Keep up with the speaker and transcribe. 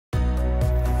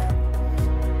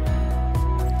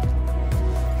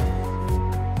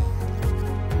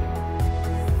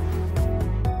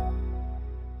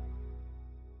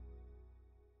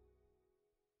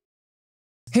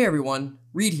Hey everyone,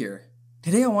 Reed here.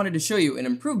 Today I wanted to show you an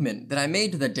improvement that I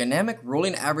made to the dynamic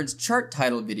rolling average chart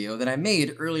title video that I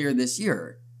made earlier this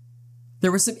year.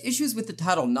 There were some issues with the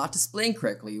title not displaying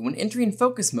correctly when entering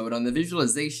focus mode on the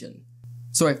visualization.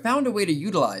 So I found a way to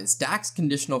utilize DAX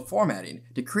conditional formatting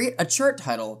to create a chart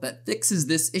title that fixes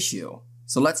this issue.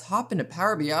 So let's hop into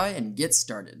Power BI and get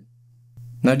started.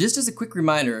 Now just as a quick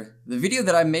reminder, the video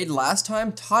that I made last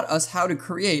time taught us how to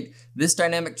create this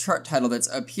dynamic chart title that's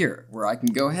up here, where I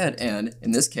can go ahead and,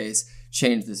 in this case,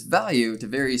 change this value to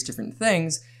various different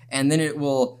things, and then it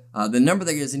will, the number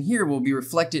that is in here will be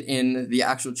reflected in the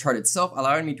actual chart itself,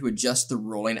 allowing me to adjust the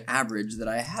rolling average that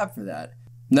I have for that.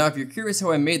 Now if you're curious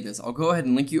how I made this, I'll go ahead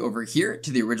and link you over here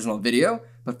to the original video,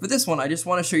 but for this one I just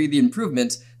want to show you the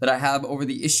improvement that I have over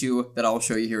the issue that I'll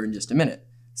show you here in just a minute.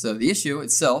 So the issue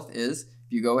itself is,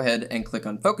 if you go ahead and click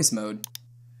on focus mode,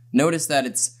 notice that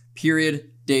it's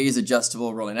period, days,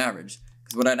 adjustable, rolling average.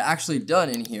 Because what I'd actually done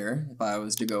in here, if I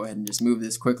was to go ahead and just move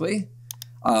this quickly,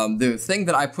 the thing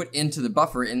that I put into the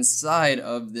buffer inside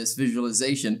of this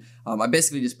visualization, I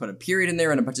basically just put a period in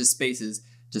there and a bunch of spaces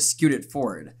to scoot it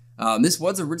forward. This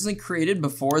was originally created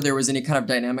before there was any kind of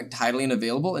dynamic titling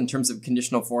available in terms of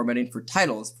conditional formatting for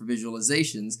titles for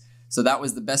visualizations, so that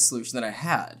was the best solution that I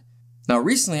had. Now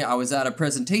recently I was at a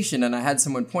presentation and I had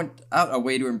someone point out a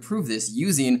way to improve this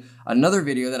using another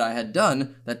video that I had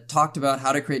done that talked about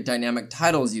how to create dynamic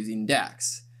titles using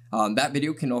DAX. That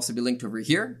video can also be linked over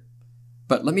here,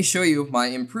 but let me show you my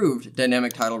improved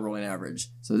dynamic title rolling average.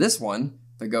 So this one,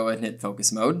 if I go ahead and hit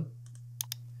focus mode,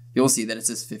 you'll see that it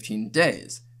says 15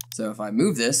 days. So if I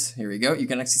move this, here we go, you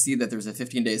can actually see that there's a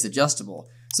 15 days adjustable.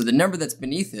 So the number that's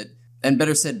beneath it, and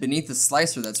better said, beneath the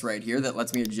slicer that's right here that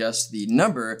lets me adjust the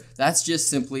number, that's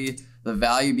just simply the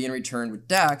value being returned with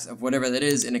DAX of whatever that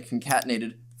is in a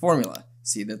concatenated formula.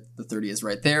 See that the 30 is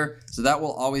right there, so that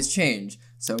will always change.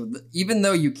 So even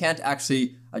though you can't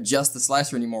actually adjust the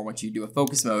slicer anymore once you do a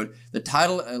focus mode, the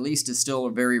title at least is still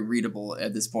very readable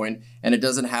at this point, and it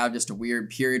doesn't have just a weird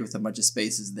period with a bunch of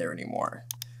spaces there anymore.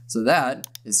 So that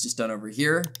is just done over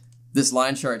here. This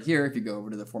line chart here, if you go over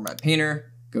to the Format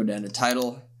Painter, go down to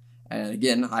Title, and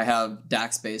again, I have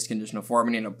DAX-based conditional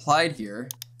formatting applied here,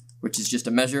 which is just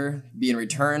a measure being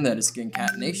returned that is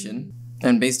concatenation.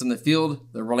 And based on the field,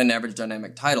 the rolling average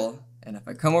dynamic title. And if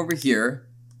I come over here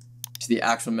to the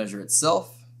actual measure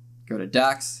itself, go to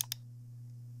DAX,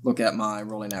 look at my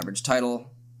rolling average title,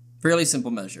 fairly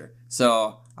simple measure.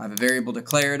 So I have a variable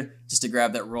declared just to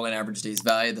grab that rolling average days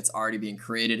value that's already being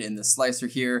created in the slicer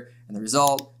here. And the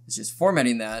result is just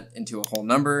formatting that into a whole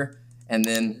number, and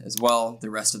then as well the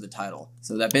rest of the title.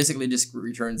 So that basically just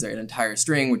returns an entire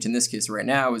string, which in this case right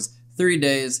now is 30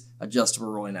 days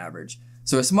adjustable rolling average.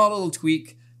 So a small little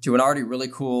tweak to an already really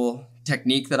cool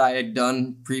technique that I had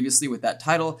done previously with that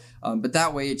title, but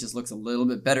that way it just looks a little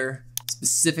bit better,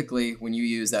 specifically when you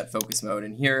use that focus mode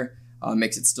in here,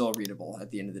 makes it still readable at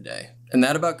the end of the day. And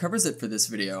that about covers it for this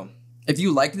video. If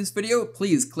you liked this video,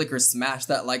 please click or smash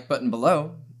that like button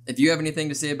below. If you have anything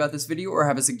to say about this video or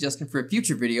have a suggestion for a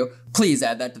future video, please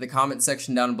add that to the comment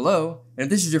section down below. And if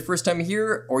this is your first time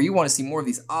here or you want to see more of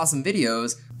these awesome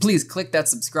videos, please click that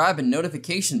subscribe and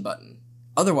notification button.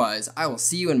 Otherwise, I will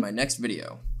see you in my next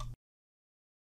video.